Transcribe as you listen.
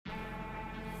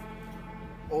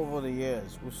Over the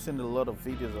years, we've seen a lot of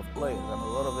videos of players, and a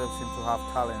lot of them seem to have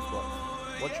talents, but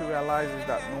what you realize is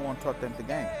that no one taught them the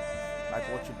game. Like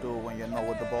what you do when you're not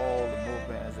with the ball, the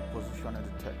movements, the positioning,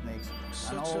 the techniques,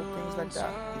 and all things like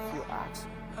that. If you ask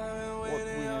what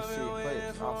we need to see in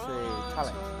players, I'll say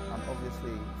talent, and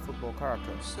obviously football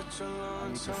character.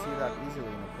 And you can see that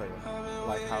easily in a player,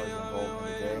 like how he's involved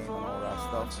in the game and all that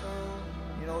stuff.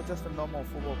 Just a normal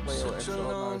football player with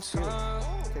extraordinary skills.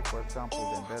 Take, for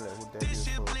example, Dembele, who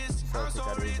debuted for Celtic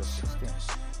at the age of 16.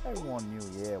 Everyone knew,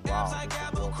 yeah, wow, this is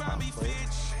a world-class player.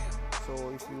 So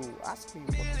if you ask me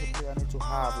what does a player need to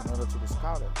have in order to be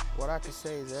scouted, what I can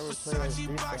say is every player is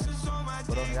different,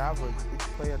 but on the average, each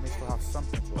player needs to have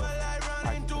something to offer.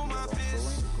 Like it could be a long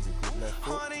throwing, it could be good left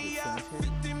foot, good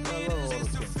finishing, there are a lot of other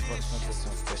things, but it's not just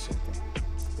one special thing.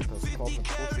 Because clubs and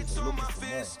coaches are looking for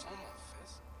more.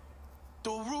 The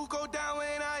roof go down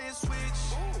when I switch.